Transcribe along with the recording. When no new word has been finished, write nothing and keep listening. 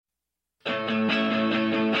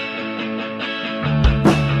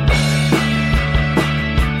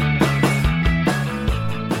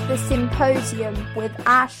Symposium with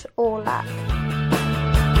Ash Orlak.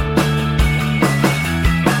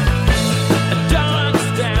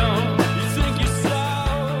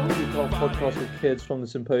 Podcast with kids from the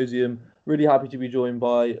Symposium. Really happy to be joined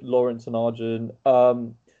by Lawrence and Arjun.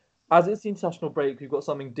 As it's the international break, we've got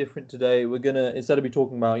something different today. We're gonna, instead of be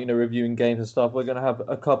talking about, reviewing games and stuff, we're gonna have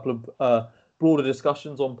a couple of broader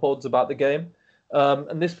discussions on pods about the game.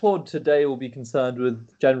 And this pod today will be concerned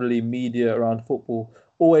with generally media around football.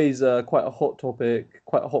 Always quite a hot topic,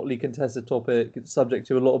 quite a hotly contested topic. It's subject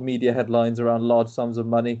to a lot of media headlines around large sums of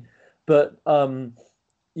money. But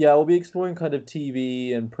yeah, we'll be exploring kind of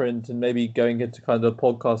TV and print, and maybe going into kind of a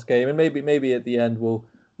podcast game, and maybe at the end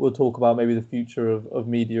we'll talk about maybe the future of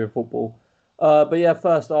media and football. But yeah,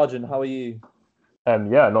 first, Arjun, how are you?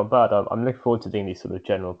 Yeah, not bad. I'm looking forward to doing these sort of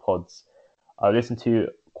general pods. I listened to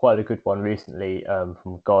quite a good one recently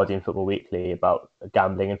from Guardian Football Weekly about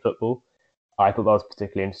gambling in football. I thought that was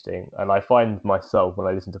particularly interesting, and I find myself, when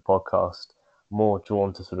I listen to podcasts, more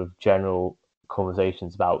drawn to sort of general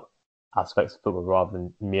conversations about aspects of football rather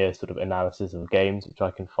than mere sort of analysis of games, which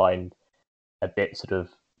I can find a bit sort of,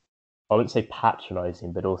 I wouldn't say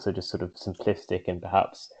patronizing, but also just sort of simplistic and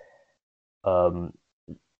perhaps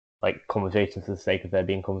like conversations for the sake of there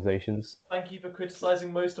being conversations. Thank you for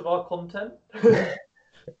criticizing most of our content.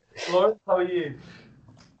 Lawrence, how are you?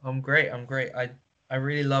 I'm great. I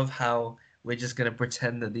really love how we're just going to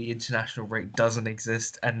pretend that the international break doesn't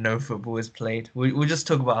exist and no football is played. We'll just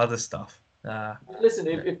talk about other stuff. Listen,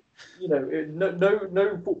 if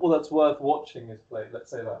no football that's worth watching is played, let's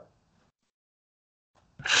say that.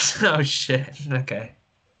 Oh shit! Okay,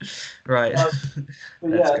 right.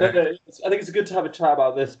 Yeah, I think it's good to have a chat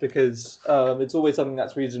about this because it's always something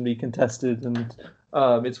that's reasonably contested, and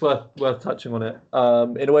it's worth touching on it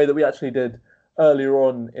in a way that we actually did earlier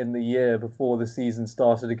on in the year before the season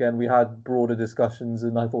started. Again, we had broader discussions,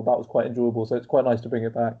 and I thought that was quite enjoyable. So it's quite nice to bring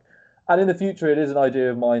it back. And in the future, it is an idea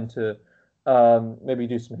of mine to maybe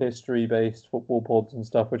do some history-based football pods and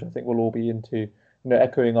stuff, which I think we'll all be into.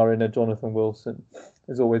 Echoing our inner Jonathan Wilson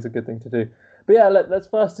is always a good thing to do. But yeah, let's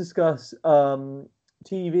first discuss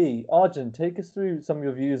TV. Arjun, take us through some of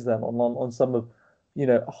your views then on some of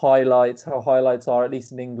highlights, how highlights are, at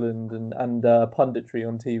least in England, and punditry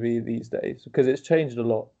on TV these days, because it's changed a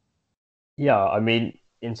lot. Yeah, I mean,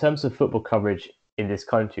 in terms of football coverage in this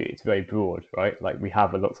country, it's very broad, right? Like, we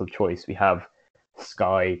have a lot of choice. We have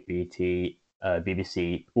Sky, BT,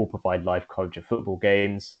 BBC, all provide live coverage of football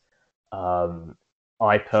games.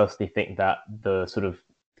 I personally think that the sort of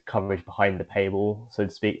coverage behind the paywall, so to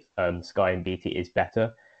speak, Sky and BT is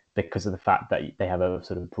better because of the fact that they have a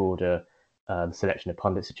sort of broader selection of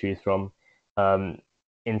pundits to choose from.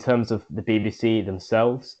 In terms of the BBC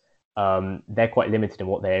themselves, they're quite limited in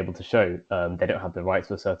what they're able to show. They don't have the rights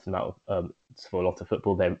to a certain amount of, for a lot of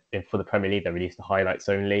football. For the Premier League, they released the highlights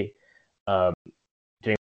only. They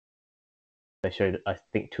showed, I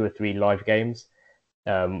think, 2 or 3 live games,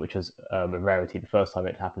 which was a rarity the first time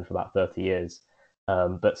it happened for about 30 years.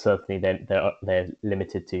 But certainly they're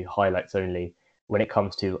limited to highlights only. When it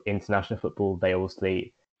comes to international football, they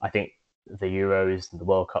obviously, I think, the Euros and the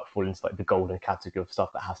World Cup fall into like the golden category of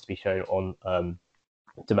stuff that has to be shown on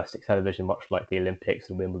domestic television, much like the Olympics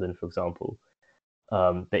and Wimbledon, for example.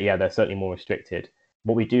 But yeah, they're certainly more restricted.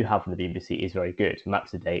 What we do have from the BBC is very good. Match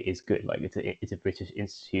of the Day is good. Like, it's a British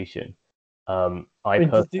institution. Do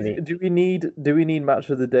we need Match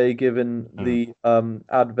of the Day given the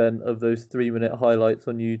advent of those 3-minute highlights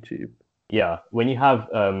on YouTube? Yeah, when you have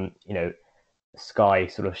Sky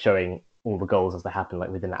sort of showing all the goals as they happen,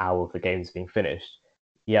 like within an hour of the games being finished,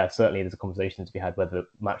 yeah, certainly there's a conversation to be had whether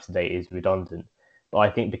Match of the Day is redundant. But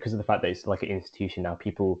I think because of the fact that it's like an institution now,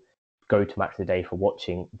 people go to Match of the Day for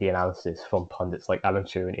watching the analysis from pundits like Alan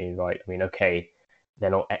Shearer and Ian Wright. I mean, okay,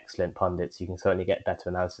 they're not excellent pundits. You can certainly get better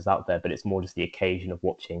analysis out there, but it's more just the occasion of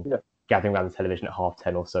watching, gathering around the television at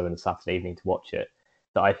 10:30 or so on a Saturday evening to watch it,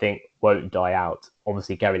 that I think won't die out.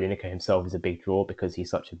 Obviously, Gary Lineker himself is a big draw because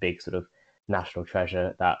he's such a big sort of national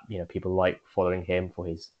treasure that people like following him for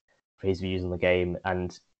his views on the game.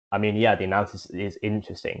 And I mean, yeah, the analysis is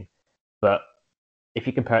interesting, but if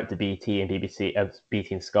you compare it to BT and BBC,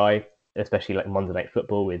 BT and Sky, especially like Monday Night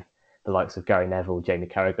Football with the likes of Gary Neville, Jamie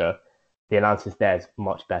Carragher, the analysis there is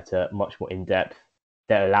much better, much more in-depth.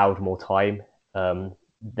 They're allowed more time.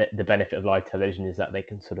 The benefit of live television is that they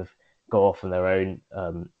can sort of go off on their own,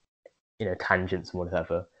 tangents and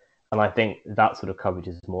whatever. And I think that sort of coverage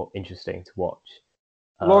is more interesting to watch.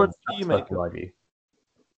 Lawrence, what do you make? My view.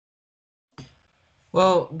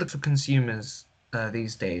 Well, for consumers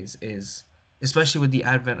these days is, especially with the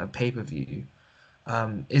advent of pay-per-view,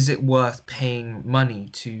 is it worth paying money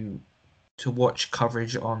to to watch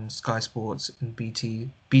coverage on Sky Sports and BT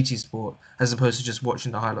Sport as opposed to just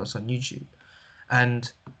watching the highlights on YouTube.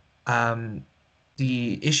 And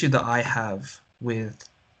the issue that I have with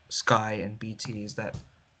Sky and BT is that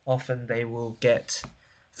often they will get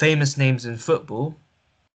famous names in football,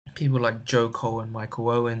 people like Joe Cole and Michael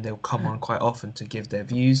Owen. They'll come on quite often to give their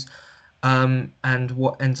views. And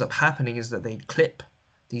what ends up happening is that they clip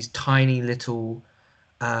these tiny little,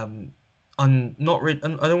 not I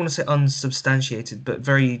don't want to say unsubstantiated, but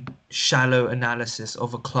very shallow analysis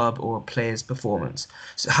of a club or a player's performance.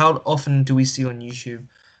 So how often do we see on YouTube,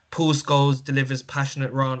 Paul Scholes delivers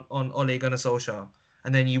passionate rant on Ole Gunnar Solskjaer,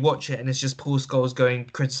 and then you watch it and it's just Paul Scholes going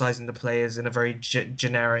criticizing the players in a very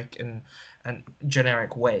generic and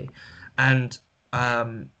generic way. And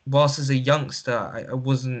whilst as a youngster, I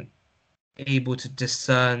wasn't able to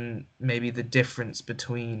discern maybe the difference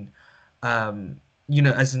between,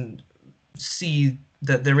 as in see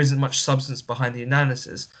that there isn't much substance behind the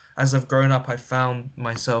analysis. As I've grown up, I found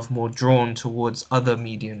myself more drawn towards other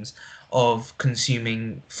mediums of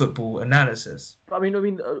consuming football analysis. I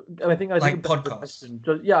think like podcasts.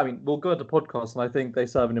 We'll go into podcasts, and I think they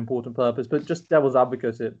serve an important purpose. But just devil's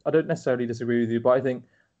advocate, I don't necessarily disagree with you, but I think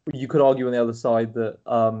you could argue on the other side that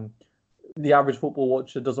the average football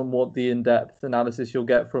watcher doesn't want the in-depth analysis you'll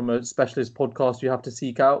get from a specialist podcast you have to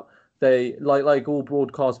seek out. They like all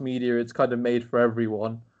broadcast media, it's kind of made for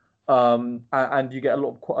everyone, and you get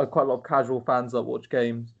quite a lot of casual fans that watch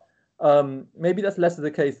games. Maybe that's less of the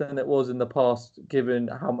case than it was in the past, given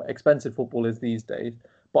how expensive football is these days.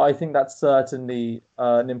 But I think that's certainly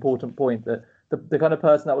an important point, that the kind of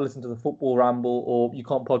person that will listen to the football ramble or You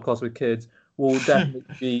Can't Podcast with Kids will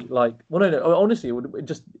definitely be like, well, no, honestly,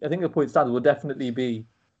 I think the point stands, will definitely be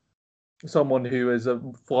someone who has a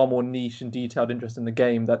far more niche and detailed interest in the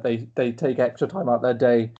game, that they take extra time out their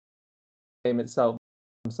day, game itself,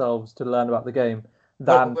 themselves, to learn about the game,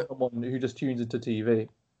 than someone who just tunes into TV.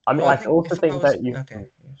 I mean, I also think that you. Okay.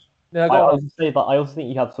 Yes. Yeah, I also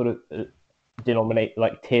think you have sort of denominate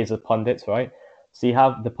like tiers of pundits, right? So you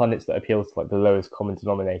have the pundits that appeal to like the lowest common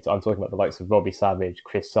denominator. I'm talking about the likes of Robbie Savage,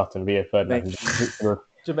 Chris Sutton, Rio Ferdinand,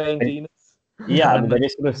 Jermaine Dean. Yeah, I mean, they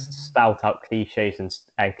just sort of spout out cliches and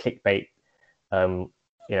clickbait,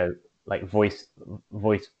 like vox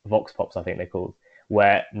pops, I think they're called,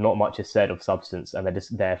 where not much is said of substance, and they're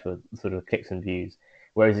just there for sort of clicks and views.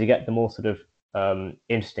 Whereas you get the more sort of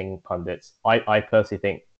interesting pundits. I personally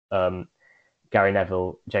think Gary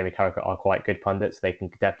Neville, Jamie Carragher are quite good pundits. They can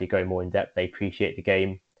definitely go more in depth. They appreciate the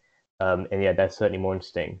game, and yeah, they're certainly more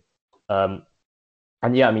interesting. And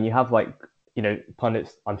yeah, I mean, you have like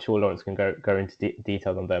pundits. I'm sure Lawrence can go into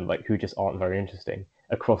detail on them, like who just aren't very interesting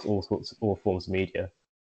across all forms of media.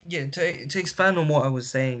 Yeah, to expand on what I was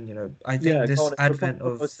saying, I think this advent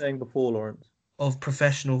of, I was saying before, Lawrence, of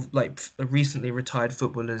professional, like recently retired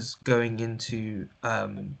footballers going into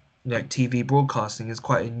TV broadcasting is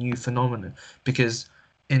quite a new phenomenon, because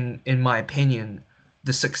in my opinion,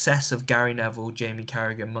 the success of Gary Neville, Jamie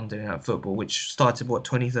Carragher, Monday Night Football, which started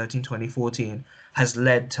 2013, 2014, has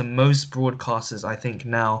led to most broadcasters, I think,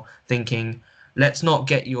 now thinking, let's not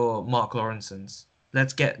get your Mark Lawrensons.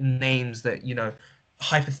 Let's get names that,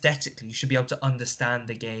 hypothetically should be able to understand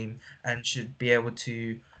the game and should be able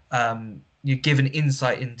to you give an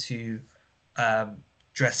insight into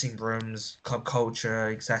dressing rooms, club culture,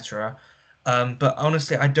 etc. But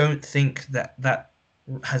honestly, I don't think that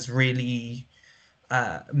has really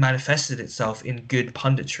manifested itself in good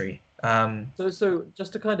punditry. So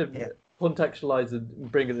just to kind of contextualize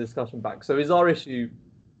and bring the discussion back. So is our issue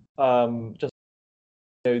just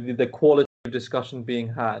the quality of discussion being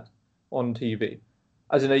had on TV?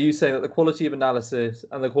 As are you saying that the quality of analysis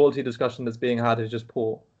and the quality of discussion that's being had is just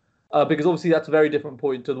poor? Because obviously that's a very different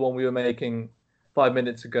point to the one we were making 5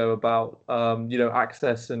 minutes ago about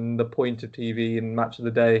access and the point of TV and match of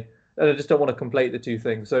the day. And I just don't want to conflate the two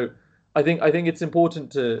things. So I think it's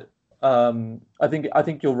important to I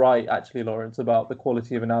think you're right actually, Lawrence, about the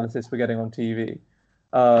quality of analysis we're getting on TV,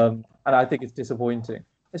 and I think it's disappointing,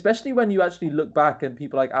 especially when you actually look back at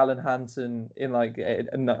people like Alan Hansen in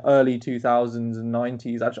the early 2000s and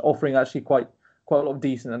 90s, actually offering quite a lot of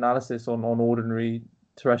decent analysis on ordinary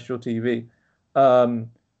terrestrial TV, and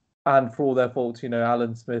for all their faults,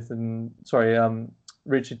 Alan Smith and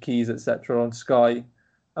Richard Keys, etc. on Sky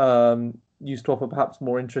used to offer perhaps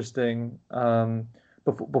more interesting.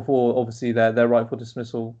 Before obviously their rightful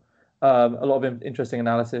dismissal, a lot of interesting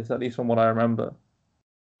analysis, at least from what I remember.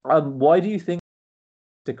 Why do you think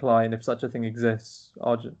decline, if such a thing exists,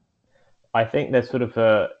 Arjun? I think there's sort of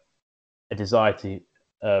a desire to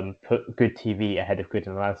put good TV ahead of good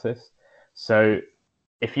analysis. So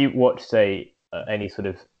if you watch, say, any sort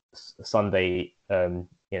of Sunday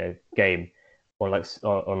game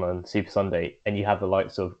on Super Sunday, and you have the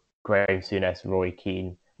likes of Graham Souness, Roy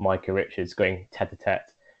Keane, Micah Richards going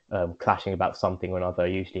tete-a-tete, clashing about something or another,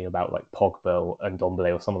 usually about like Pogba and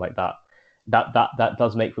Ndombele or something like that. That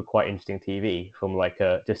does make for quite interesting TV from like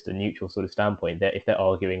just a neutral sort of standpoint. That if they're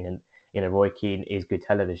arguing, and Roy Keane is good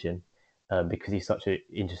television because he's such an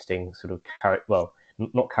interesting sort of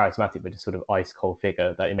not charismatic, but just sort of ice cold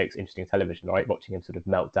figure, that it makes interesting television, right? Watching him sort of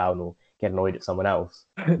melt down or get annoyed at someone else,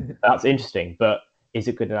 that's interesting. But is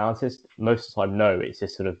it good analysis? Most of the time, no. It's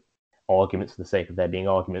just sort of arguments for the sake of there being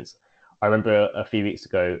arguments. I remember a few weeks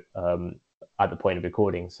ago, at the point of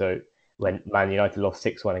recording, so when Man United lost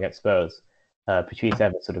 6-1 against Spurs, Patrice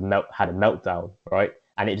Evans sort of had a meltdown, right?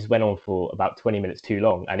 And it just went on for about 20 minutes too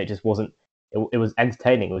long, and it just wasn't. It was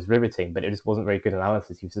entertaining, it was riveting, but it just wasn't very good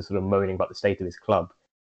analysis. He was just sort of moaning about the state of his club.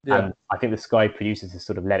 Yeah. And I think the Sky producers just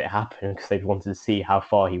sort of let it happen because they wanted to see how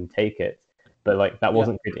far he would take it. But like that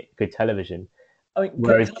wasn't good television. I mean,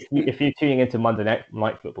 whereas if you're tuning into Monday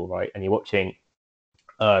Night Football, right, and you're watching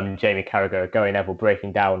Jamie Carragher, Gary Neville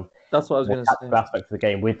breaking down that's what I was going to say. Aspects of the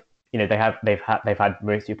game with they've had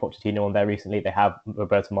Mauricio Pochettino on there recently. They have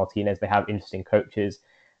Roberto Martinez. They have interesting coaches,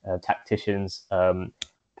 tacticians,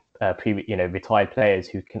 retired players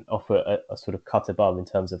who can offer a sort of cut above in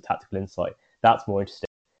terms of tactical insight. That's more interesting,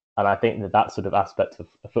 and I think that sort of aspect of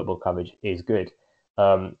football coverage is good.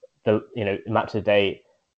 Match of the day.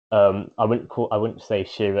 I wouldn't say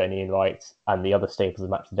Shearer and Ian Wright and the other staples of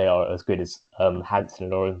Match of the Day are as good as Hansen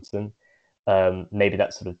and Lawrenson. Maybe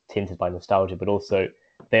that's sort of tinted by nostalgia, but also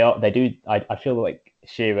I feel like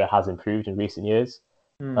Shearer has improved in recent years.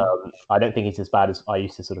 I don't think he's as bad as I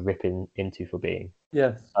used to sort of rip into for being.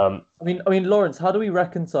 Yes. I mean, Lawrence, how do we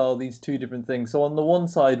reconcile these two different things? So on the one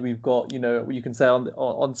side, we've got you can say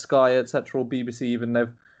on Sky, etc., or BBC, even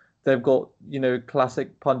they've got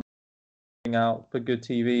classic punching out for good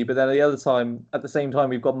TV, but then at the same time,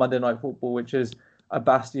 we've got Monday Night Football, which is a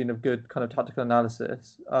bastion of good kind of tactical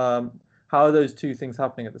analysis. How are those two things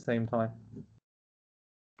happening at the same time?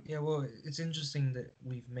 Yeah, well, it's interesting that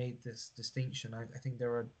we've made this distinction. I think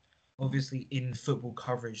there are, obviously, in football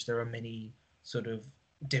coverage, there are many sort of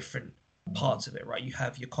different parts of it, right? You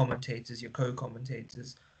have your commentators, your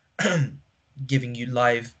co-commentators, giving you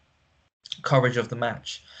live coverage of the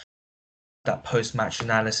match. That post-match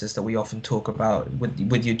analysis that we often talk about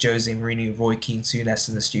with your Jose Mourinho, Roy Keane, Souness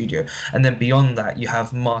in the studio. And then beyond that, you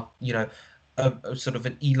have a sort of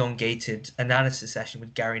an elongated analysis session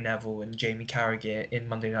with Gary Neville and Jamie Carragher in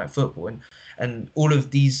Monday Night Football, and all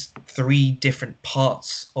of these three different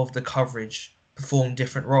parts of the coverage perform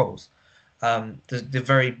different roles. The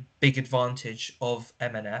very big advantage of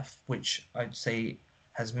MNF, which I'd say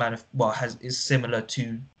is similar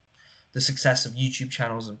to the success of YouTube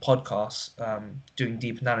channels and podcasts doing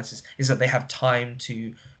deep analysis, is that they have time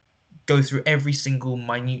to go through every single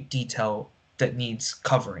minute detail that needs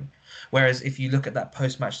covering. Whereas if you look at that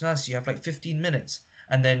post-match analysis, you have like 15 minutes,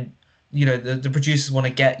 and then the producers want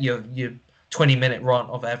to get your 20-minute rant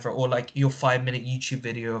of Everett, or like your 5-minute YouTube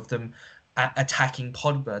video of them attacking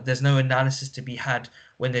Pogba. There's no analysis to be had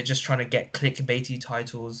when they're just trying to get clickbaity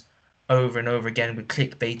titles over and over again with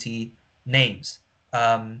clickbaity names.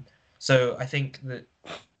 So I think that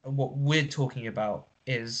what we're talking about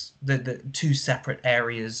is the two separate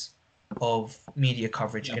areas of media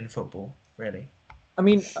coverage in football, really. I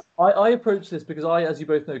mean, I approach this because I, as you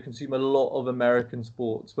both know, consume a lot of American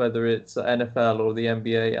sports, whether it's NFL or the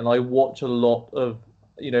NBA, and I watch a lot of,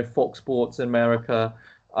 Fox Sports in America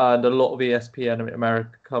and a lot of ESPN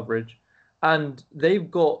America coverage, and they've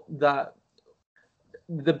got that.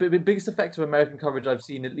 The biggest effect of American coverage I've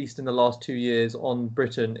seen, at least in the last 2 years, on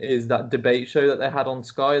Britain is that debate show that they had on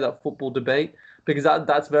Sky, that football debate, because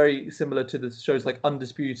that's very similar to the shows like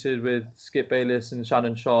Undisputed with Skip Bayless and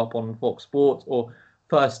Shannon Sharp on Fox Sports, or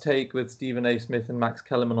First Take with Stephen A. Smith and Max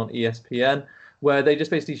Kellerman on ESPN, where they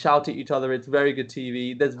just basically shout at each other. It's very good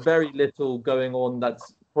TV. There's very little going on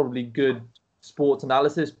that's probably good sports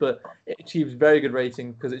analysis, but it achieves very good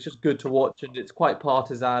rating because it's just good to watch, and it's quite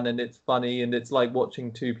partisan, and it's funny, and it's like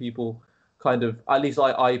watching two people kind of, at least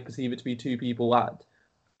I perceive it to be two people at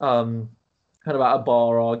kind of at a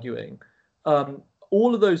bar arguing.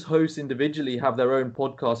 All of those hosts individually have their own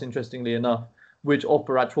podcasts, interestingly enough, which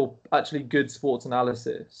offer actually good sports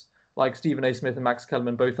analysis. Like Stephen A. Smith and Max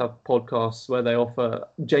Kellerman both have podcasts where they offer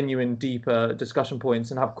genuine, deeper discussion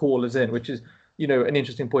points and have callers in, which is an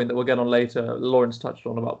interesting point that we'll get on later. Lawrence touched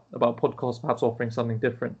on about podcasts perhaps offering something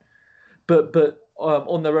different. But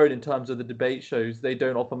on their own, in terms of the debate shows, they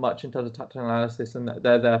don't offer much in terms of tactical analysis, and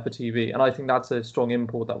they're there for TV. And I think that's a strong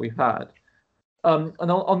import that we've had. And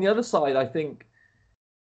on the other side, I think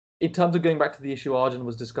in terms of going back to the issue Arjun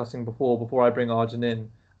was discussing before I bring Arjun in,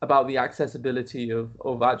 about the accessibility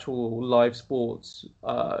of actual live sports,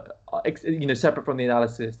 separate from the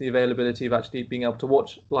analysis, the availability of actually being able to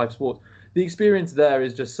watch live sports, the experience there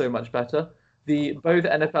is just so much better. Both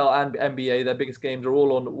NFL and NBA, their biggest games are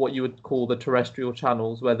all on what you would call the terrestrial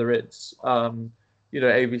channels, whether it's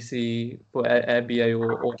ABC for NBA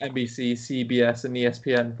or NBC, CBS, and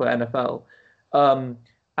ESPN for NFL. And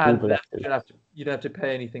you don't have to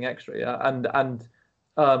pay anything extra, yeah. And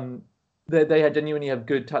they genuinely have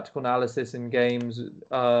good tactical analysis in games,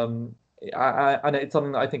 and it's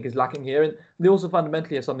something that I think is lacking here. And they also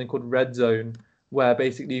fundamentally have something called Red Zone, where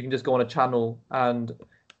basically you can just go on a channel and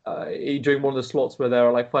during one of the slots where there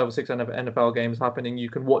are like 5 or 6 NFL games happening, you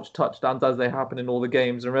can watch touchdowns as they happen in all the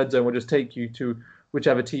games, and Red Zone will just take you to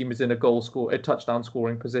whichever team is in a touchdown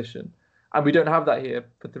scoring position. And we don't have that here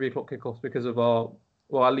for 3 o'clock kickoffs because of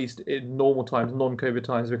at least in normal times, non-COVID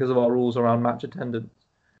times, because of our rules around match attendance.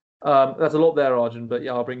 That's a lot there, Arjun, but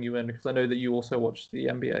yeah, I'll bring you in because I know that you also watch the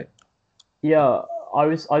NBA. Yeah, I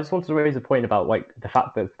just wanted to raise a point about like the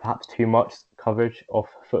fact that perhaps too much coverage of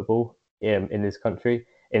football in this country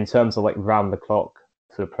in terms of like round the clock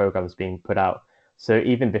sort of programs being put out. So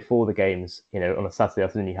even before the games, on a Saturday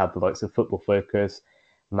afternoon, you have the likes of Football Focus,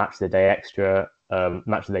 Match of the Day Extra,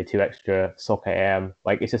 Match of the Day 2 Extra, Soccer AM.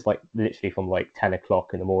 Like it's just like literally from like 10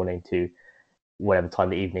 o'clock in the morning to whatever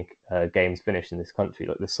time the evening games finish in this country.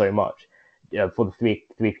 Like there's so much. For the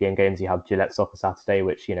 3 p.m. games, you have Gillette Soccer Saturday,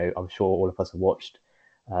 which I'm sure all of us have watched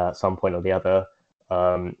at some point or the other.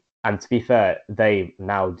 And to be fair, they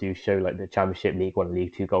now do show like the Championship, League One,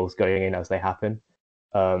 League Two goals going in as they happen,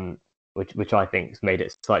 which I think has made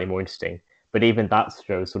it slightly more interesting. But even that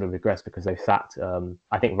show has sort of regressed because they sacked,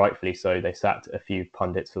 I think rightfully so, they sacked a few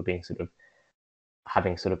pundits for being sort of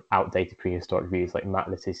having sort of outdated prehistoric views, like Matt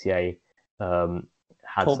Letitia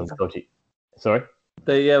had some dodgy. Sorry.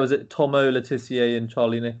 Was it Tomo Letitia and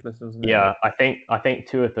Charlie Nicholas, wasn't it? Yeah, I think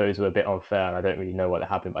 2 of those were a bit unfair, and I don't really know what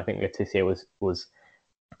happened. But I think Letitia was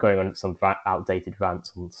going on some outdated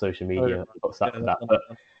rants on social media. Got sacked for that.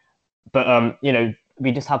 But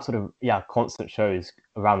we just have sort of constant shows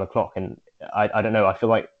around the clock, and I don't know. I feel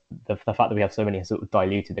like the fact that we have so many has sort of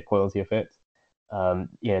diluted the quality of it.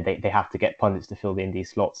 They have to get pundits to fill in these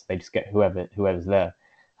slots. They just get whoever's there.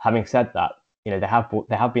 Having said that, there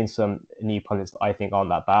have been some new pundits that I think aren't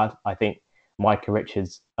that bad. I think Micah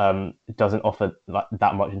Richards doesn't offer like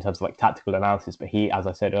that much in terms of like tactical analysis, but he, as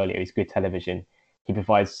I said earlier, he's good television. He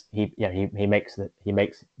provides he makes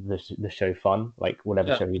the show fun, like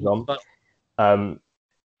whatever show he's on.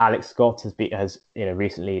 Alex Scott has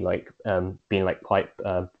recently like been like quite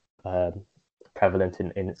prevalent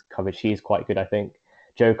in its coverage. He's quite good, I think.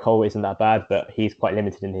 Joe Cole isn't that bad, but he's quite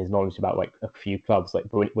limited in his knowledge about like a few clubs. Like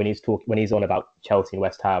when he's on about Chelsea and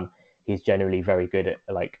West Ham, he's generally very good at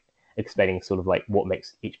like explaining sort of like what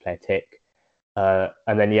makes each player tick.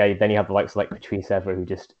 And then you have the likes of like Patrice Evra, who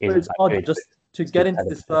just isn't that good. Just to get into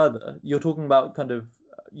this further, you're talking about kind of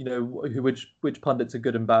which pundits are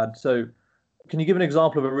good and bad. So can you give an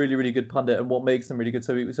example of a really, really good pundit and what makes them really good,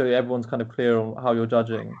 so everyone's kind of clear on how you're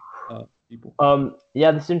judging people?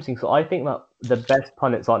 Yeah, this is interesting. So I think that the best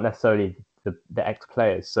pundits aren't necessarily the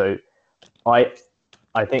ex-players. So I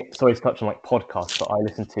think, sorry to touch on like podcasts, but I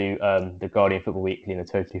listen to the Guardian Football Weekly and the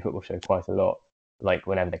Totally Football Show quite a lot, like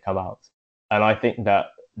whenever they come out. And I think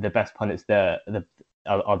that the best pundits there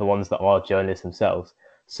are the ones that are journalists themselves.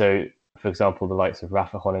 So, for example, the likes of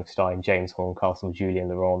Rafa Honigstein, James Horncastle, Julian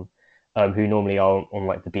Laurent, who normally are on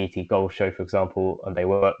like the BT Goal Show, for example, and they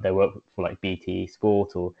work for like BT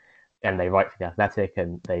Sport and they write for The Athletic,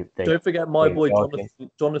 and they don't forget my boy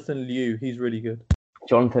Jonathan Liu. He's really good.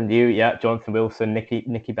 Jonathan Liu, yeah, Jonathan Wilson,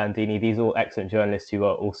 Nicky Bandini. These are all excellent journalists who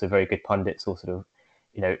are also very good pundits, or sort of,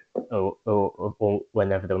 or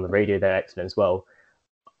whenever they're on the radio, they're excellent as well.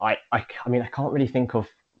 I mean, I can't really think of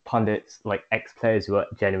pundits like ex-players who are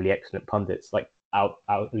generally excellent pundits, like at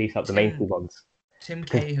least out the main two ones. Tim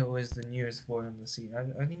Cahill is the newest boy on the scene.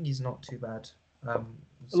 I think he's not too bad.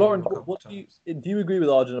 Lauren, what do you agree with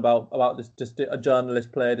Arjun about this, just a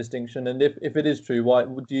journalist-player distinction? And if it is true, why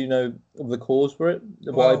do you know of the cause for it?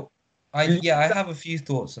 Well, I have a few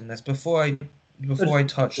thoughts on this before I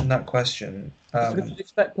touch on that question. Would you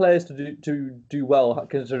expect players to do well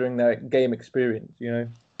considering their game experience?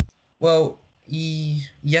 Well,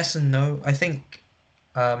 yes and no. I think.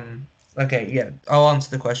 Okay, yeah. I'll answer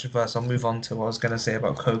the question first. I'll move on to what I was going to say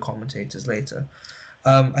about co-commentators later.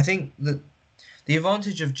 I think that the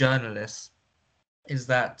advantage of journalists is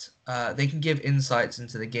that they can give insights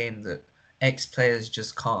into the game that ex-players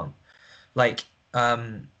just can't. Like,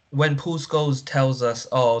 when Paul Scholes tells us,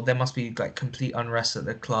 "Oh, there must be like complete unrest at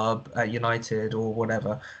the club, at United, or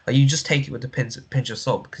whatever," like, you just take it with a pinch of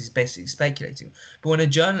salt because he's basically speculating. But when a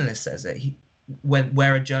journalist says it,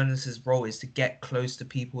 where a journalist's role is to get close to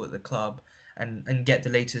people at the club and get the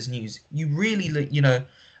latest news, you really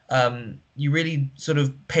you really sort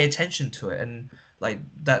of pay attention to it, and like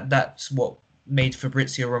that's what made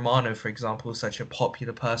Fabrizio Romano, for example, such a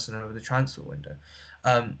popular person over the transfer window.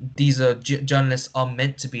 These are journalists are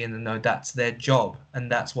meant to be in the know. That's their job,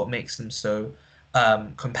 and that's what makes them so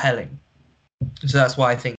compelling. So that's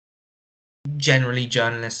why I think generally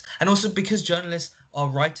journalists, and also because journalists are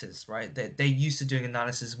writers, right? They're used to doing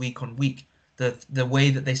analysis week on week. The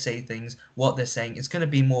way that they say things, what they're saying, it's going to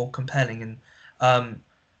be more compelling. And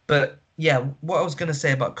but yeah, what I was going to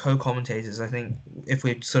say about co-commentators, I think if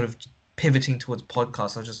we're sort of pivoting towards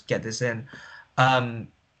podcasts, I'll just get this in.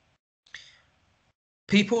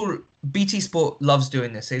 People, BT Sport loves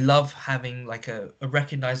doing this. They love having like a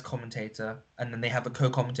recognized commentator, and then they have a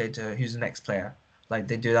co-commentator who's an ex-player. Like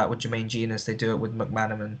they do that with Jermaine Genius, they do it with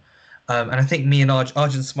McManaman. And I think me and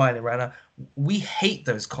Arjun smiling right now, we hate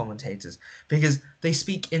those commentators because they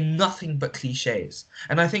speak in nothing but cliches.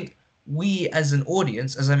 And I think we as an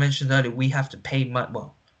audience, as I mentioned earlier, we have to pay money.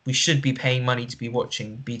 Well, we should be paying money to be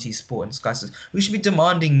watching BT Sport and Sky Sports. We should be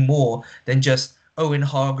demanding more than just Owen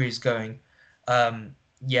Hargreaves going,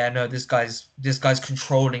 yeah, no, this guy's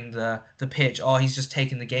controlling the pitch. Oh, he's just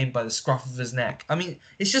taking the game by the scruff of his neck. I mean,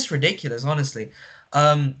 it's just ridiculous, honestly.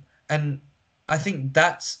 And I think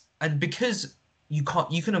and because you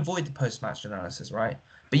can avoid the post-match analysis, right?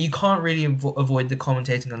 But you can't really avoid the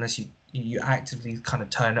commentating unless you actively kind of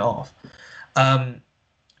turn it off.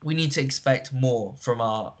 We need to expect more from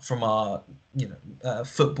our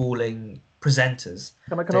footballing presenters.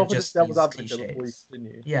 Can I offer just devil's advocate before you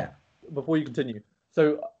continue? Yeah. Before you continue.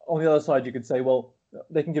 So on the other side, you could say, well,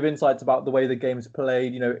 they can give insights about the way the game's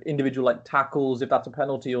played, individual like tackles, if that's a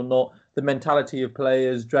penalty or not, the mentality of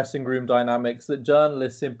players, dressing room dynamics that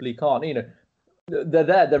journalists simply can't. They're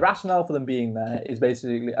there. The rationale for them being there is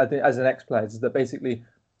basically, I think, as an ex-player, is that basically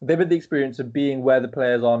they've had the experience of being where the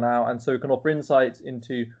players are now, and so can offer insights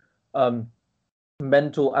into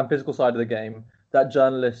mental and physical side of the game that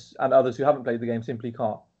journalists and others who haven't played the game simply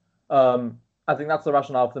can't. I think that's the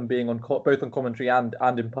rationale for them being on both on commentary and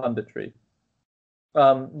in punditry.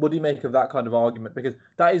 What do you make of that kind of argument? Because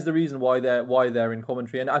that is the reason why they're in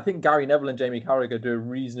commentary, and I think Gary Neville and Jamie Carragher do a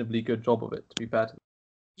reasonably good job of it. To be fair to them.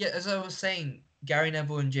 Yeah, as I was saying, Gary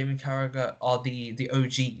Neville and Jamie Carragher are the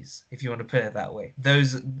OGs, if you want to put it that way.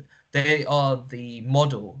 They are the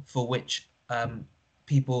model for which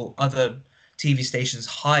other TV stations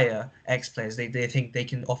hire ex-players. They think they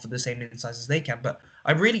can offer the same insights as they can. But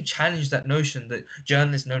I really challenge that notion that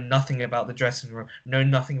journalists know nothing about the dressing room, know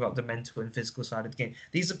nothing about the mental and physical side of the game.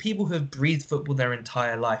 These are people who have breathed football their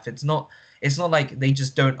entire life. It's not like they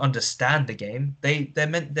just don't understand the game. They're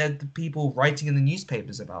the people writing in the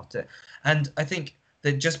newspapers about it. And I think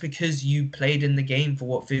that just because you played in the game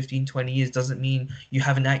for 15, 20 years doesn't mean you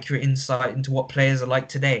have an accurate insight into what players are like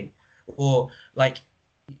today, or like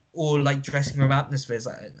dressing room atmospheres.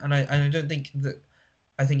 And I don't think that.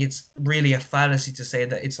 I think it's really a fallacy to say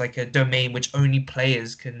that it's like a domain which only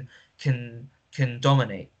players can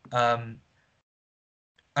dominate.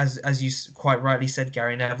 As you quite rightly said,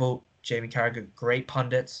 Gary Neville, Jamie Carragher, great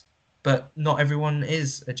pundits, but not everyone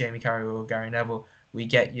is a Jamie Carragher or Gary Neville. We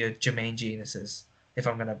get your Jermaine Geniuses, if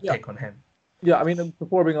I'm going to pick on him. Yeah, I mean,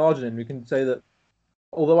 before being Arjun in, we can say that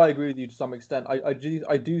although I agree with you to some extent, I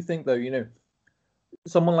do think though,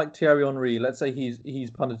 someone like Thierry Henry, let's say he's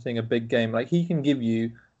punditing a big game, like he can give you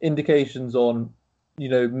indications on,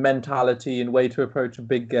 mentality and way to approach a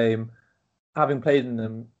big game, having played in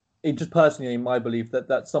them. It just personally, in my belief,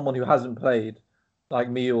 that someone who hasn't played, like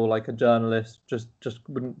me or like a journalist, just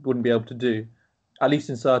wouldn't be able to do, at least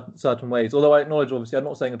in certain ways. Although I acknowledge, obviously, I'm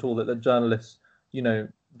not saying at all that journalists, don't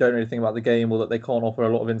know anything about the game or that they can't offer a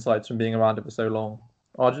lot of insights from being around it for so long.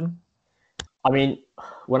 Arjun? I mean,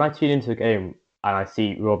 when I tune into the game, and I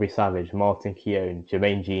see Robbie Savage, Martin Keown,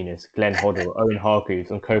 Jermaine Genius, Glenn Hoddle, Owen Hargreaves,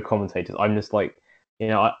 and co-commentators, I'm just like,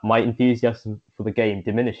 my enthusiasm for the game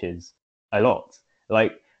diminishes a lot.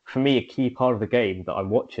 Like, for me, a key part of the game that I'm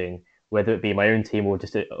watching, whether it be my own team or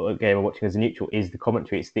just a game I'm watching as a neutral, is the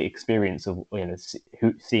commentary. It's the experience of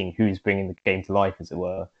seeing who's bringing the game to life, as it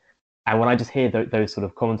were. And when I just hear those sort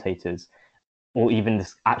of commentators, or even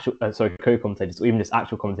this co-commentators, or even just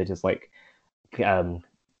actual commentators like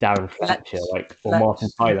Darren Fletcher, or Martin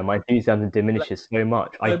Tyler, my enthusiasm diminishes so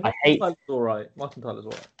much. I hate. Tyler's all right. Martin Tyler's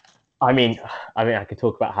all right. I mean, I could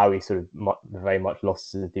talk about how he sort of very much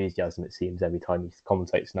lost his enthusiasm. It seems every time he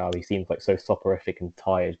commentates now, he seems like so soporific and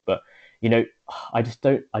tired. But you know, I just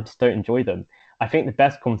don't enjoy them. I think the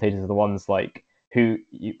best commentators are the ones like who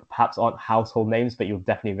perhaps aren't household names, but you'll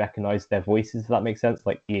definitely recognise their voices. If that makes sense,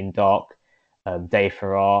 like Ian Dark, Dave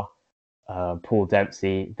Farrar, Paul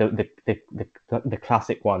Dempsey. The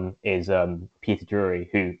classic one is Peter Drury,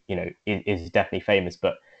 who is definitely famous,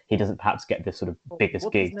 but he doesn't perhaps get the sort of biggest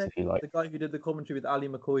What's his gigs, name? if you like. The guy who did the commentary with Ali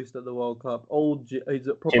McCoist at the World Cup. He's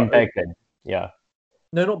a proper Jim Beglin, yeah.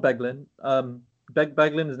 No, not Beglin.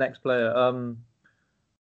 Beglin is an ex-player.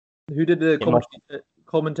 Who did the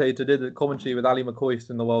commentator did the commentary with Ali McCoist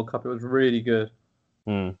in the World Cup. It was really good.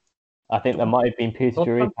 I think that might have been Peter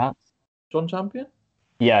Drury, perhaps. John Champion?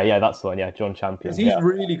 Yeah, that's the one. Yeah, John Champion. He's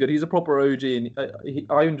really good. He's a proper OG, and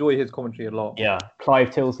I enjoy his commentary a lot. Yeah, Clive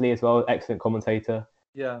Tilsley as well, excellent commentator.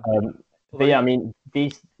 Yeah. But yeah, I mean,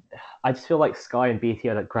 I just feel like Sky and BT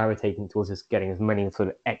are like gravitating towards just getting as many sort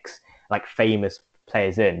of famous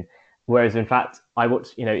players in. Whereas in fact, I watch,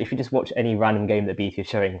 if you just watch any random game that BT is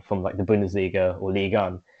showing from like the Bundesliga or Ligue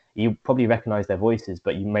 1, you probably recognise their voices,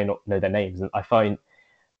 but you may not know their names. And I find,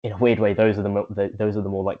 in a weird way, those are the more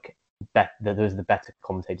like those are the better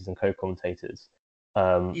commentators and co-commentators.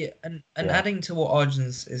 And adding to what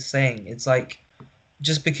Arjun's is saying, it's like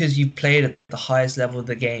just because you've played at the highest level of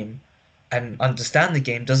the game and understand the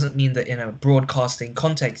game doesn't mean that in a broadcasting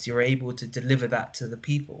context you're able to deliver that to the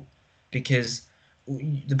people, because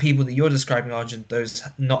the people that you're describing, Arjun, those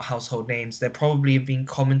not household names, they're probably have been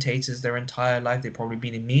commentators their entire life. They've probably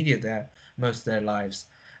been in media there most of their lives,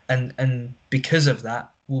 and because of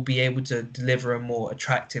that, we'll be able to deliver a more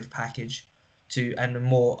attractive package and a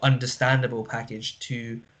more understandable package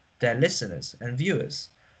to their listeners and viewers.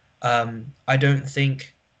 I don't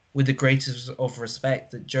think, with the greatest of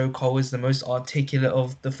respect, that Joe Cole is the most articulate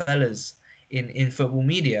of the fellas in football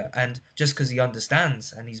media, and just because he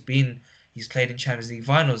understands and he's played in Champions League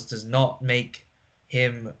finals does not make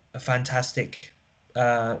him a fantastic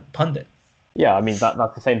pundit. Yeah, I mean that's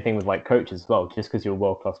the same thing with like coaches as well. Just because you're a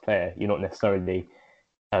world class player, you're not necessarily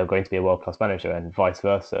going to be a world class manager, and vice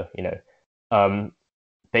versa.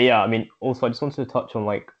 But yeah, I mean, also I just wanted to touch on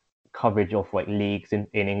like coverage of like leagues in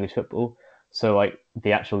English football. So like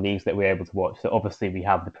the actual leagues that we're able to watch. So obviously we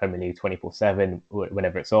have the Premier League 24/7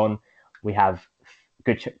 whenever it's on. We have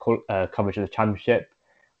good coverage of the Championship.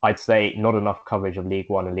 I'd say not enough coverage of League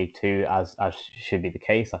One and League Two as should be the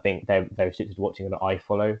case. I think they're restricted to watching on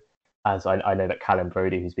iFollow, as I know that Callum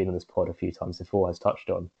Brody, who's been on this pod a few times before, has touched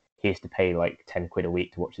on. He used to pay like £10 a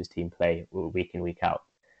week to watch his team play week in, week out.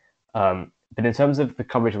 But in terms of the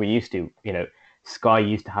coverage we're used to, Sky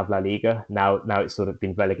used to have La Liga. Now it's sort of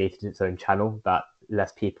been relegated to its own channel that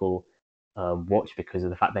less people watch because of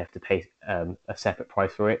the fact they have to pay a separate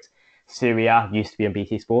price for it. Serie A used to be on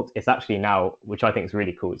BT Sport. It's actually now, which I think is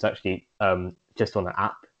really cool, it's actually just on an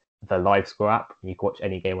app, the Live Score app. You can watch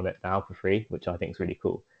any game on it now for free, which I think is really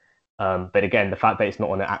cool. But again, the fact that it's not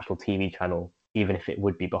on an actual TV channel, even if it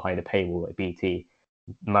would be behind a paywall like BT,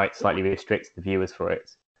 might slightly restrict the viewers for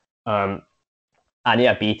it. And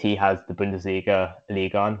yeah, BT has the Bundesliga,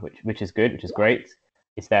 Ligue 1, which is good, which is great.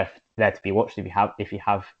 It's there to be watched if you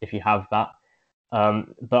have that.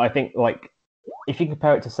 But I think like if you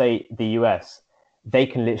compare it to say the US, they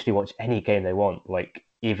can literally watch any game they want. Like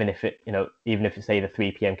even if it's say the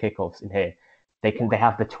 3 p.m. kickoffs in here, they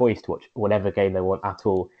have the choice to watch whatever game they want at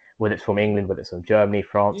all, whether it's from England, whether it's from Germany,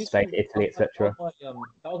 France, Spain, Italy, etc.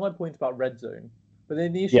 That was my point about Red Zone. But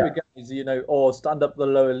then the issue again is, stand up the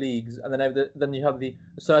lower leagues, and then you have the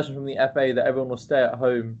assertion from the FA that everyone will stay at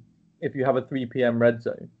home if you have a 3 p.m. Red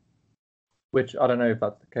Zone, which I don't know if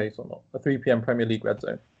that's the case or not. A 3 p.m. Premier League Red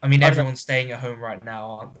Zone. I mean, everyone's staying at home right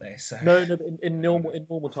now, aren't they? So no, but in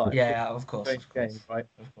normal times. Yeah, of course. Games, right?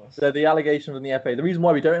 Of course. So the allegation from the FA, the reason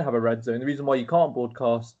why we don't have a Red Zone, the reason why you can't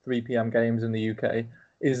broadcast 3 p.m. games in the UK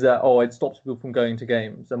is that it stops people from going to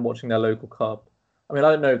games and watching their local club. I mean,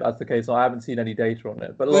 I don't know if that's the case. I haven't seen any data on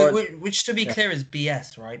it. But which to be clear is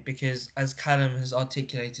BS, right? Because as Callum has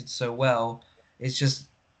articulated so well, it's just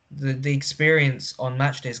the experience on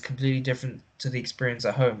match day is completely different to the experience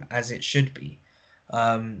at home, as it should be.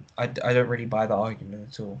 I don't really buy that argument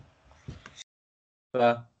at all.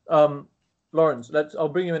 Lawrence, I'll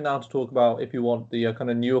bring you in now to talk about, if you want, the kind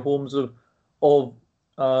of newer forms of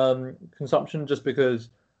consumption, just because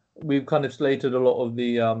we've kind of slated a lot of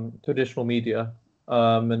the traditional media.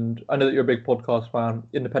 And I know that you're a big podcast fan,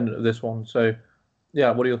 independent of this one. So,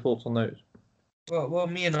 yeah, what are your thoughts on those? Well,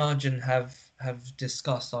 me and Arjun have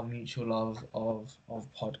discussed our mutual love of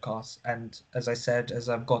podcasts, and as I said, as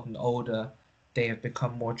I've gotten older, they have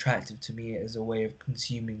become more attractive to me as a way of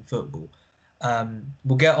consuming football.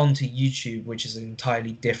 We'll get onto YouTube, which is an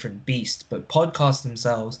entirely different beast, but podcasts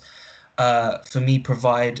themselves, for me,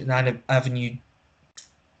 provide an avenue.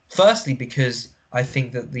 Firstly, because I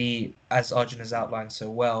think that as Arjun has outlined so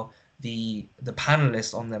well, the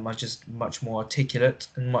panelists on them are just much more articulate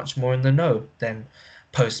and much more in the know than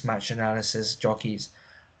post-match analysis jockeys.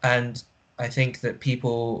 And I think that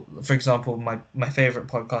people, for example, my favorite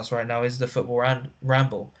podcast right now is the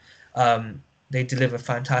Ramble. They deliver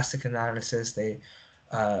fantastic analysis. They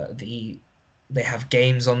have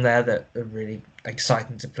games on there that are really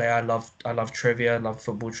exciting to play. I love trivia. I love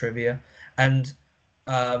football trivia, and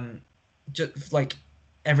just like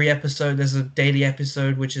every episode, there's a daily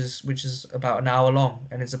episode which is about an hour long,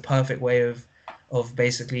 and it's a perfect way of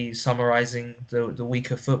basically summarizing the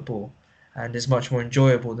week of football, and is much more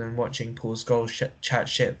enjoyable than watching Paul Scholes chat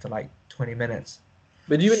shit for like 20 minutes.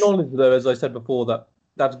 But you acknowledge, though, as I said before, that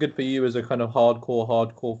that's good for you as a kind of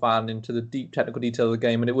hardcore fan into the deep technical detail of the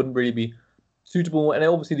game, and it wouldn't really be suitable. And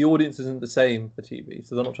obviously, the audience isn't the same for TV,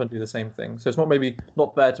 so they're not trying to do the same thing. So it's not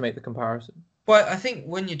fair to make the comparison. But I think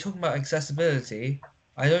when you're talking about accessibility,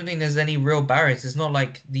 I don't think there's any real barriers. It's not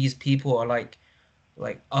like these people are like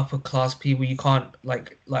upper class people. You can't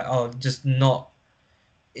just not.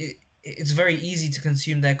 It's very easy to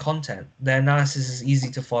consume their content. Their analysis is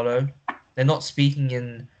easy to follow. They're not speaking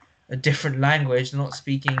in a different language. They're not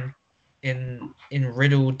speaking in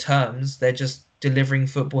riddled terms. They're just delivering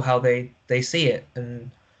football how they see it.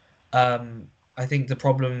 And I think the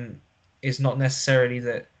problem is not necessarily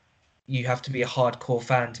that you have to be a hardcore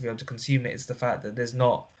fan to be able to consume it. It's the fact that there's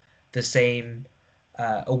not the same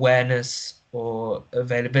awareness or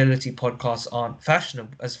availability. Podcasts aren't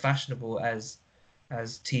fashionable as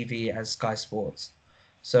TV, as Sky Sports.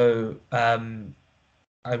 So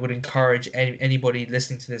I would encourage anybody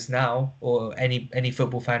listening to this now, or any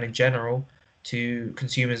football fan in general, to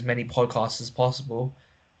consume as many podcasts as possible.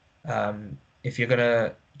 If you're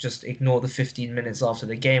gonna just ignore the 15 minutes after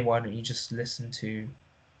the game, why don't you just listen to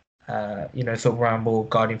Football Ramble,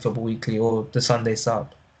 Guardian Football Weekly, or the Sunday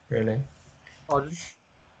Sub, really?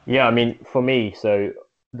 Yeah, I mean, for me, so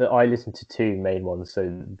I listen to two main ones.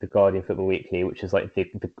 So the Guardian Football Weekly, which is like the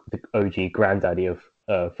OG granddaddy of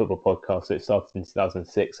football podcasts. So it started in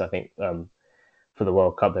 2006, I think, for the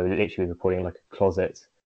World Cup. They were literally recording like a closet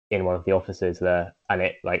in one of the offices there, and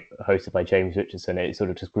it like hosted by James Richardson. It sort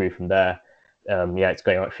of just grew from there. It's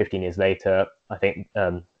going like 15 years later. I think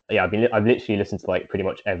I've literally listened to like pretty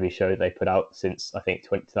much every show they put out since I think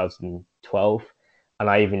 2012, and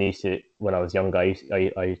I even used to, when I was younger,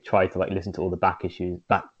 I tried to like listen to all the back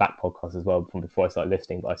podcasts as well before I started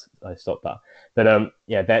listening, but I stopped that. But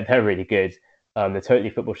they're really good. The Totally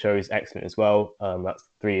Football Show is excellent as well. That's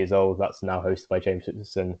 3 years old. That's now hosted by James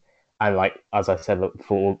Richardson, and like as I said, look,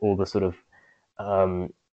 for all the sort of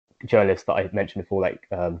journalists that I mentioned before, like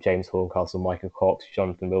James Horncastle, Michael Cox,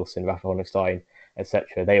 Jonathan Wilson, Rafa Honigstein,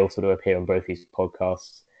 etc. They all sort of appear on both these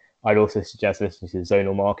podcasts. I'd also suggest listening to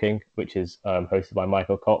Zonal Marking, which is hosted by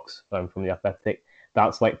Michael Cox from The Athletic.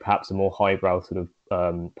 That's like perhaps a more highbrow sort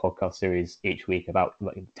of podcast series each week about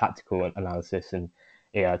like tactical analysis, and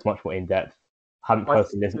it's much more in depth. Haven't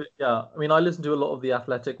personally listened. Yeah, I mean, I listen to a lot of the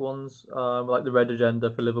Athletic ones, like the Red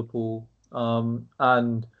Agenda for Liverpool,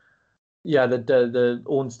 and yeah, the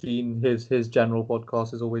Ornstein, his general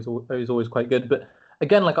podcast is always quite good. But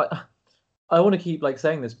again, like I want to keep like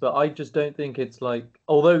saying this, but I just don't think it's like,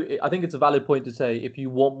 although I think it's a valid point to say if you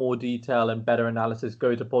want more detail and better analysis,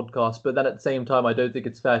 go to podcasts. But then at the same time, I don't think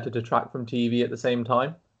it's fair to detract from TV at the same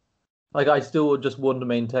time. Like I still just want to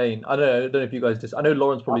maintain. I don't know if you guys I know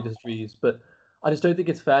Lawrence probably disagrees, but I just don't think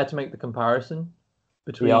it's fair to make the comparison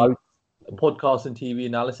between podcast and TV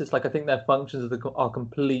analysis. Like I think their functions are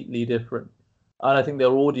completely different, and I think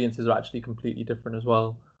their audiences are actually completely different as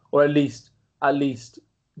well, or at least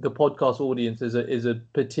the podcast audience is a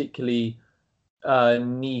particularly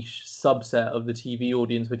niche subset of the TV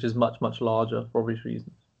audience, which is much larger for obvious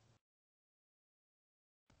reasons.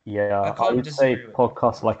 Yeah, I would say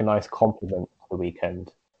podcasts are like a nice complement to the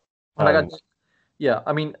weekend. I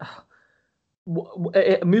mean,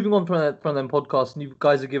 moving on from them podcasts, and you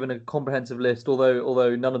guys have given a comprehensive list,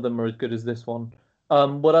 although none of them are as good as this one.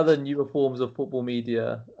 What other newer forms of football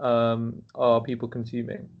media are people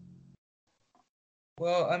consuming?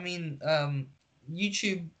 Well, I mean,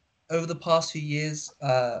 YouTube over the past few years,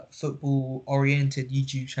 football-oriented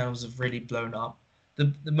YouTube channels have really blown up.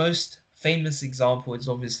 The most famous example is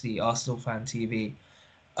obviously Arsenal Fan TV.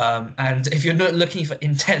 And if you're not looking for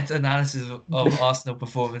intense analysis of Arsenal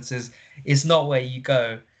performances, it's not where you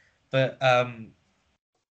go. But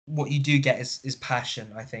what you do get is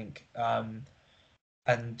passion, I think.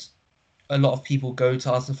 and a lot of people go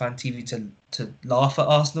to Arsenal fan TV to laugh at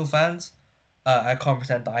Arsenal fans. I can't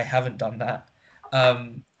pretend that I haven't done that.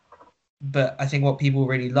 But I think what people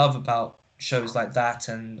really love about shows like that,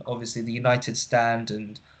 and obviously the United Stand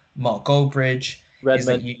and Mark Goldbridge, is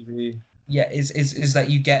that Redmen you TV. is that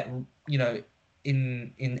you get,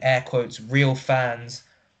 in air quotes, real fans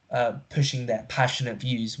pushing their passionate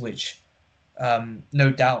views, which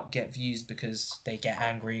no doubt get views because they get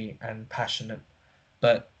angry and passionate.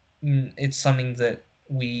 But it's something that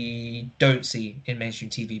we don't see in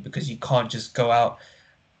mainstream TV because you can't just go out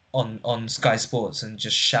on Sky Sports and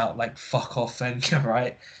just shout like "fuck off" and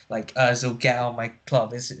right, like Ozil, get out of my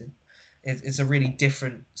club. It's a really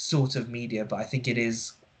different sort of media, but I think it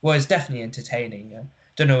is. Well, it's definitely entertaining.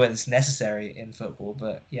 Don't know whether it's necessary in football,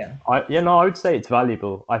 but yeah. I would say it's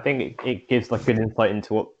valuable. I think it gives like good insight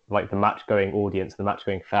into what like the match going audience, the match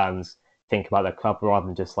going fans think about their club, rather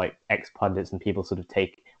than just like ex pundits and people sort of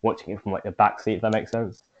watching it from like the backseat. If that makes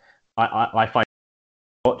sense. I find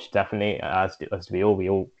watch definitely, as do we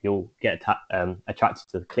all get attracted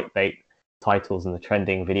to the clickbait titles and the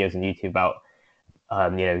trending videos on YouTube about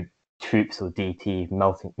Troops or DT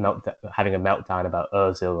having a meltdown about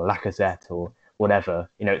Ozil or Lacazette or whatever.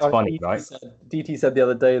 It's funny, DT right? DT said the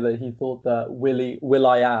other day that he thought that Will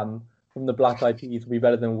I Am from the Black Eyed Peas would be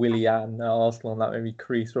better than Willie Ann at Arsenal, and that made me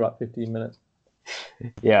crease for about 15 minutes.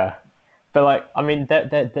 Yeah. But like, I mean,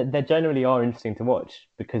 they generally are interesting to watch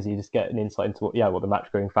because you just get an insight into what the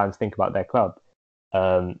match-going fans think about their club,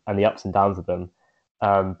 and the ups and downs of them.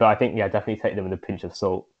 But I think definitely take them with a pinch of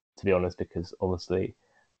salt, to be honest, because obviously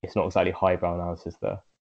it's not exactly highbrow analysis there.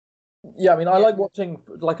 Yeah, I mean, I like watching,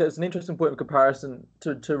 like, it's an interesting point of comparison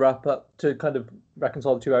to wrap up, to kind of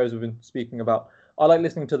reconcile the 2 hours we've been speaking about. I like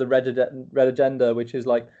listening to the Red Agenda, which is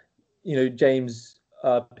like, James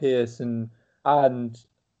Pearce and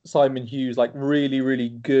Simon Hughes, like really, really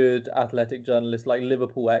good athletic journalists, like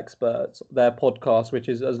Liverpool experts. Their podcast, which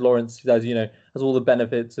is, as Lawrence says, has all the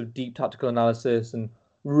benefits of deep tactical analysis and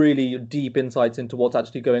really deep insights into what's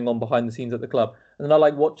actually going on behind the scenes at the club. And then I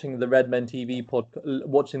like watching the Red Men TV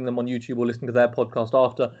watching them on YouTube or listening to their podcast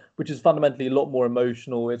after, which is fundamentally a lot more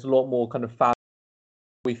emotional. It's a lot more kind of fan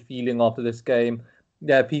feeling after this game.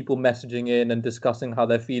 There are people messaging in and discussing how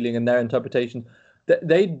they're feeling and their interpretation.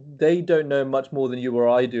 They don't know much more than you or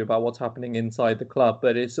I do about what's happening inside the club,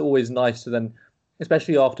 but it's always nice to then,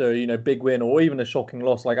 especially after big win or even a shocking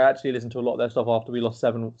loss. Like, I actually listened to a lot of their stuff after we lost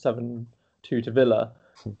 7-2 to Villa,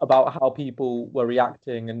 about how people were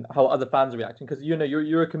reacting and how other fans are reacting, because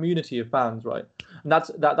you're a community of fans, right? And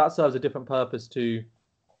that serves a different purpose to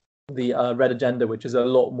the Red Agenda, which is a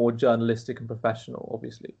lot more journalistic and professional,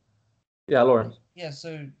 obviously. Yeah, Lawrence. Yeah,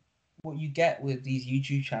 so what you get with these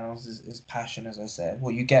YouTube channels is passion, as I said.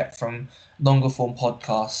 What you get from longer form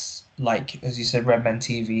podcasts, like, as you said, Red Men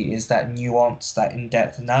TV, is that nuance, that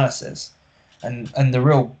in-depth analysis. And the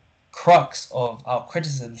real crux of our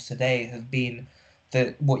criticisms today has been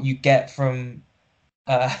that what you get from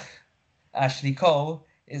Ashley Cole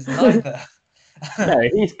is neither. No,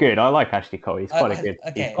 he's good. I like Ashley Cole. He's quite a good.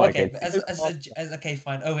 Okay, good. But okay,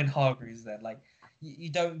 fine. Owen Hargreaves then. Like, you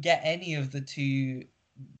don't get any of the two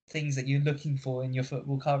things that you're looking for in your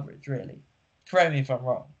football coverage, really. Correct me if I'm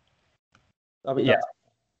wrong. I mean, Yeah,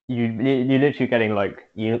 you're literally getting like,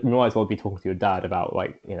 you might as well be talking to your dad about,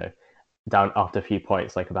 like, down after a few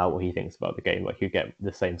points, like, about what he thinks about the game. Like, you get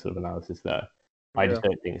the same sort of analysis there. I just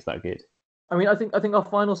don't think it's that good. I mean, I think our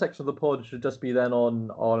final section of the pod should just be then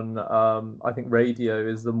on I think radio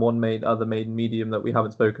is the one other main medium that we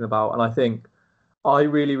haven't spoken about, and I think I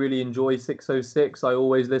really, really enjoy 606. I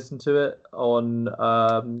always listen to it on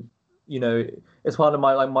it's part of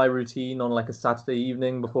my routine on like a Saturday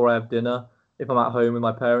evening before I have dinner. If I'm at home with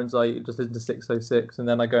my parents, I just listen to 606 and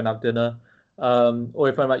then I go and have dinner. Or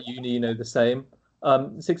if I'm at uni, the same.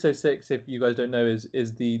 606, if you guys don't know,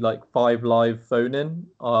 is the like 5 live phone in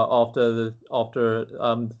after the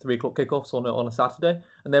 3 o'clock kickoffs on a Saturday,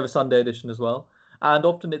 and they have a Sunday edition as well. And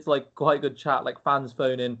often it's like quite good chat, like fans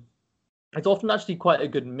phone in. It's often actually quite a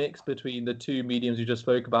good mix between the two mediums you just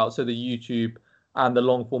spoke about, so the YouTube and the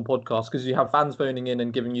long form podcast, because you have fans phoning in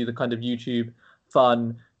and giving you the kind of YouTube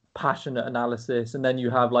fun, passionate analysis, and then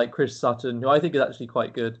you have like Chris Sutton, who I think is actually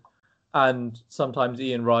quite good, and sometimes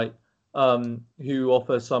Ian Wright, who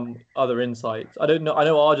offers some other insights. I don't know. I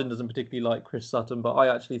know Arjun doesn't particularly like Chris Sutton, but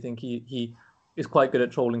I actually think he is quite good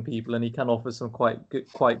at trolling people, and he can offer some quite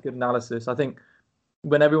good analysis. I think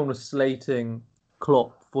when everyone was slating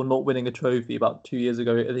Klopp for not winning a trophy about 2 years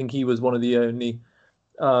ago, I think he was one of the only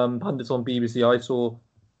pundits on BBC I saw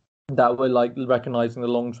that were like recognizing the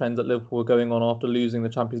long trends that Liverpool were going on after losing the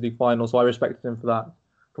Champions League final. So I respected him for that.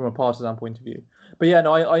 from a partisan point of view. But yeah,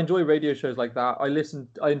 no, I enjoy radio shows like that.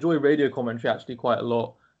 I enjoy radio commentary actually quite a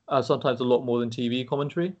lot. Sometimes a lot more than TV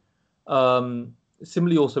commentary.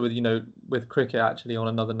 Similarly, also with with cricket actually. On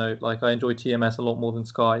another note, like I enjoy TMS a lot more than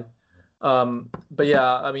Sky. But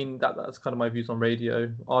yeah, I mean that's kind of my views on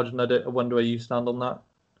radio. Arjun, I wonder where you stand on that.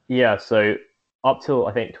 Yeah, so up till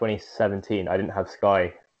I think 2017, I didn't have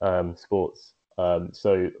Sky Sports.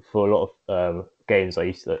 So for a lot of games, I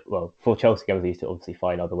used to, well, for Chelsea games, I used to obviously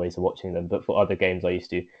find other ways of watching them. But for other games, I used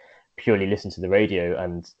to purely listen to the radio,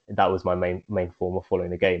 and that was my main form of following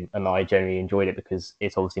the game. And I generally enjoyed it because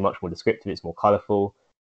it's obviously much more descriptive, it's more colourful,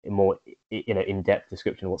 more in-depth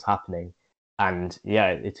description of what's happening. And yeah,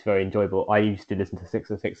 it's very enjoyable. I used to listen to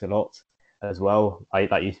 606 a lot as well.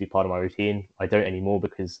 That used to be part of my routine. I don't anymore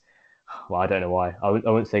because, well, I don't know why. I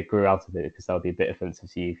wouldn't say grew out of it because that would be a bit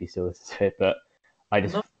offensive to you if you still listen to it. But I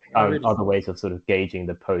just found other ways of sort of gauging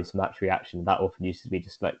the post-match reaction. That often used to be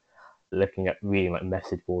just like reading like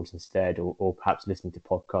message boards instead, or perhaps listening to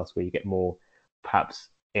podcasts where you get more perhaps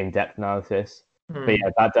in-depth analysis. But yeah,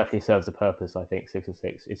 that definitely serves a purpose. I think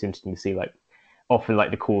 606. It's interesting to see like often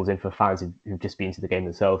like the calls in for fans who've just been to the game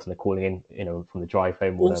themselves and they're calling in, from the drive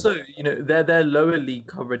home. Also, their lower league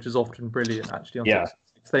coverage is often brilliant. Actually, on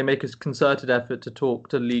 606. They make a concerted effort to talk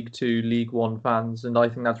to League Two, League One fans, and I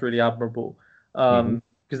think that's really admirable.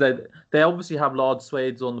 Because they obviously have large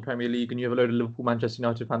swathes on the Premier League, and you have a load of Liverpool, Manchester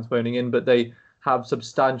United fans phoning in, but they have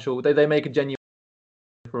substantial. They make a genuine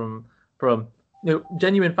from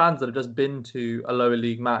genuine fans that have just been to a lower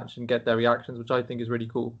league match and get their reactions, which I think is really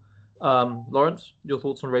cool. Lawrence, your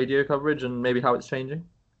thoughts on radio coverage and maybe how it's changing?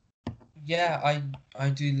 Yeah, I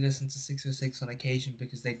do listen to 606 on occasion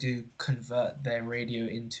because they do convert their radio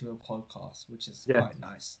into a podcast, which is quite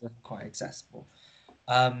nice, quite accessible.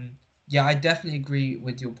 Yeah, I definitely agree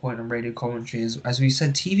with your point on radio commentary. As we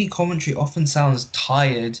said, TV commentary often sounds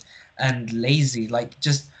tired and lazy, like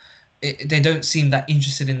they don't seem that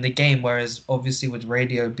interested in the game, whereas obviously with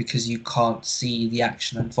radio, because you can't see the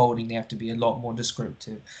action unfolding, they have to be a lot more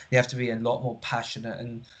descriptive. They have to be a lot more passionate,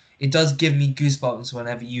 and it does give me goosebumps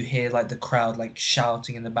whenever you hear like the crowd like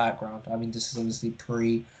shouting in the background. I mean, this is obviously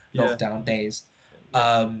pre-lockdown days.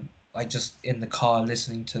 Like just in the car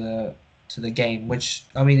listening to the game, which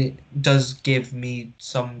I mean, it does give me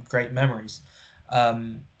some great memories.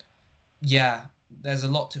 Yeah, there's a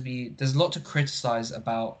lot to criticize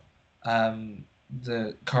about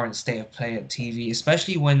the current state of play at TV,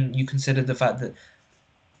 especially when you consider the fact that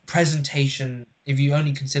presentation, if you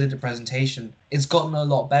only consider the presentation, it's gotten a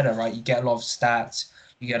lot better, right? You get a lot of stats,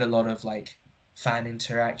 you get a lot of like fan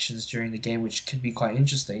interactions during the game, which could be quite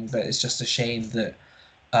interesting, but it's just a shame that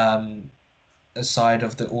aside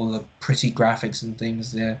of all the pretty graphics and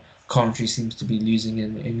things, the commentary seems to be losing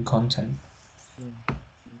in content.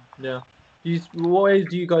 Yeah. What ways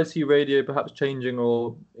do you guys see radio perhaps changing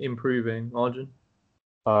or improving, Arjun?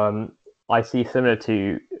 I see similar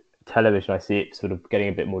to television. I see it sort of getting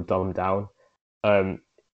a bit more dumbed down, and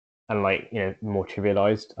like more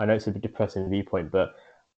trivialized. I know it's a bit depressing viewpoint, but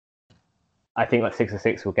I think like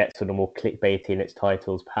 606 will get sort of more clickbaity in its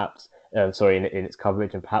titles, perhaps. In its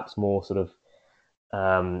coverage, and perhaps more sort of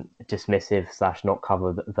dismissive / not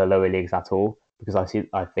cover the lower leagues at all. Because I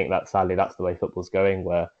think that sadly that's the way football's going,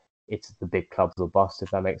 where it's the big clubs or bust,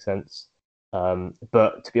 if that makes sense.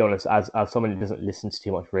 But to be honest, as someone who doesn't listen to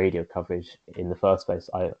too much radio coverage in the first place,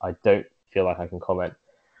 I don't feel like I can comment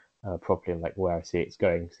properly on like where I see it's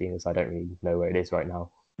going, seeing as I don't really know where it is right now.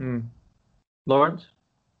 Lawrence?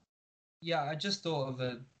 Yeah, I just thought of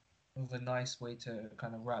a nice way to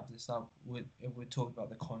kind of wrap this up. If we talk about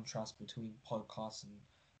the contrast between podcasts and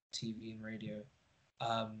TV and radio,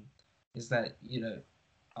 is that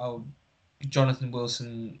Jonathan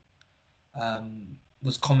Wilson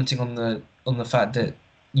was commenting on the fact that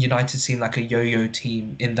United seem like a yo-yo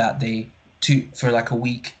team in that for like a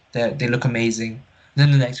week they look amazing,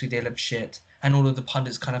 then the next week they look shit, and all of the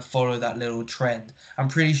pundits kind of follow that little trend. I'm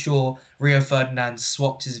pretty sure Rio Ferdinand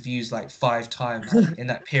swapped his views like 5 times in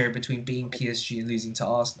that period between beating PSG and losing to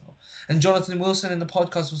Arsenal. And Jonathan Wilson in the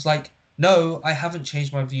podcast was like, no, I haven't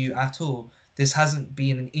changed my view at all. This hasn't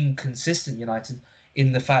been an inconsistent United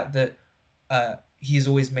in the fact that he's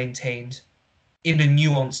always maintained in a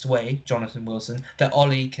nuanced way, Jonathan Wilson, that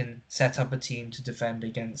Ollie can set up a team to defend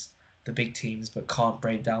against the big teams but can't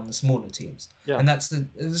break down the smaller teams. Yeah. And it's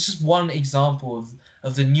just one example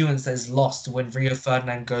of the nuance that is lost when Rio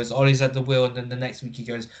Ferdinand goes, Ollie's at the wheel, and then the next week he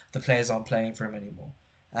goes, the players aren't playing for him anymore.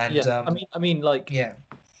 And it's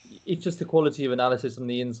just the quality of analysis and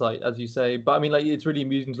the insight, as you say. But I mean, like, it's really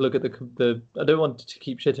amusing to look at the I don't want to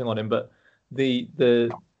keep shitting on him, but the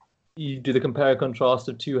you do the compare and contrast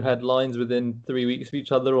of two headlines within 3 weeks of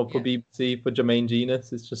each other, or for BBC for Jermaine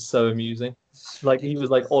Genius. It's just so amusing. Like he was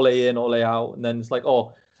like Ole in, Ole out, and then it's like,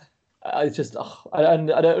 it's just, I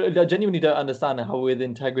genuinely don't understand how with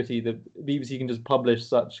integrity the BBC can just publish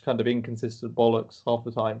such kind of inconsistent bollocks half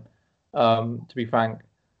the time. To be frank,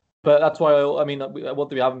 but that's why I mean,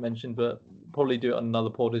 what we haven't mentioned, but probably do it on another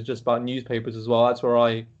pod, is just about newspapers as well. That's where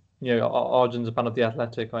Arjun's a fan of The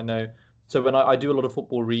Athletic, I know. So when I do a lot of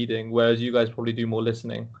football reading, whereas you guys probably do more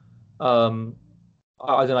listening.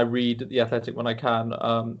 I read The Athletic when I can.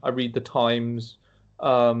 I read the Times,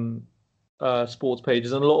 sports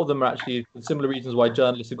pages, and a lot of them are actually similar reasons why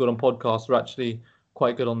journalists are good on podcasts are actually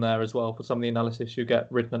quite good on there as well. For some of the analysis you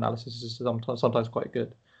get, written analysis is sometimes quite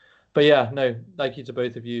good. But yeah, no, thank you to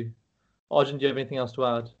both of you. Arjun, do you have anything else to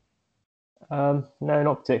add? No,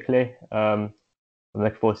 not particularly. I'm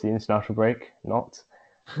looking forward to the international break. Not.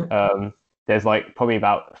 There's like probably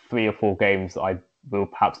about 3 or 4 games that I will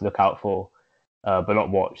perhaps look out for, but not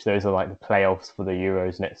watch. Those are like the playoffs for the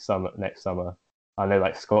Euros next summer. I know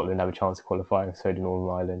like Scotland have a chance of qualifying, so do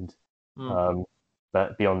Northern Ireland.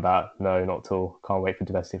 But beyond that, no, not at all. Can't wait for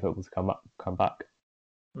domestic football to come back.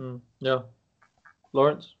 Yeah,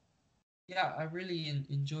 Lawrence. Yeah, I really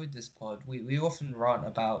enjoyed this pod. We often rant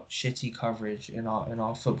about shitty coverage in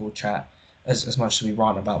our football chat as much as we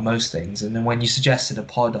rant about most things. And then when you suggested a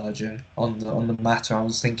pod, Arjun, on the matter, I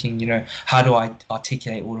was thinking, how do I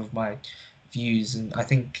articulate all of my views? And I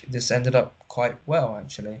think this ended up quite well,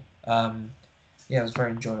 actually. It was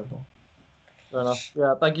very enjoyable. Fair enough.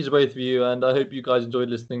 Yeah, thank you to both of you, and I hope you guys enjoyed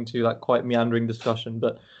listening to that quite meandering discussion.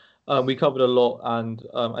 But we covered a lot, and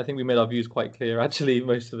I think we made our views quite clear, actually,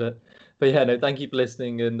 most of it. But yeah, no, thank you for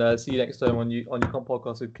listening, and see you next time on your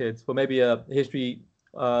podcast with kids for maybe a history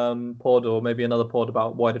pod or maybe another pod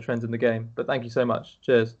about wider trends in the game. But thank you so much.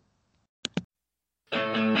 Cheers.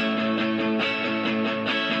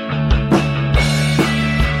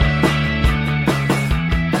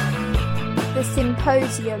 The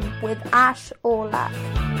Symposium with Ash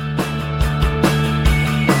Orlak.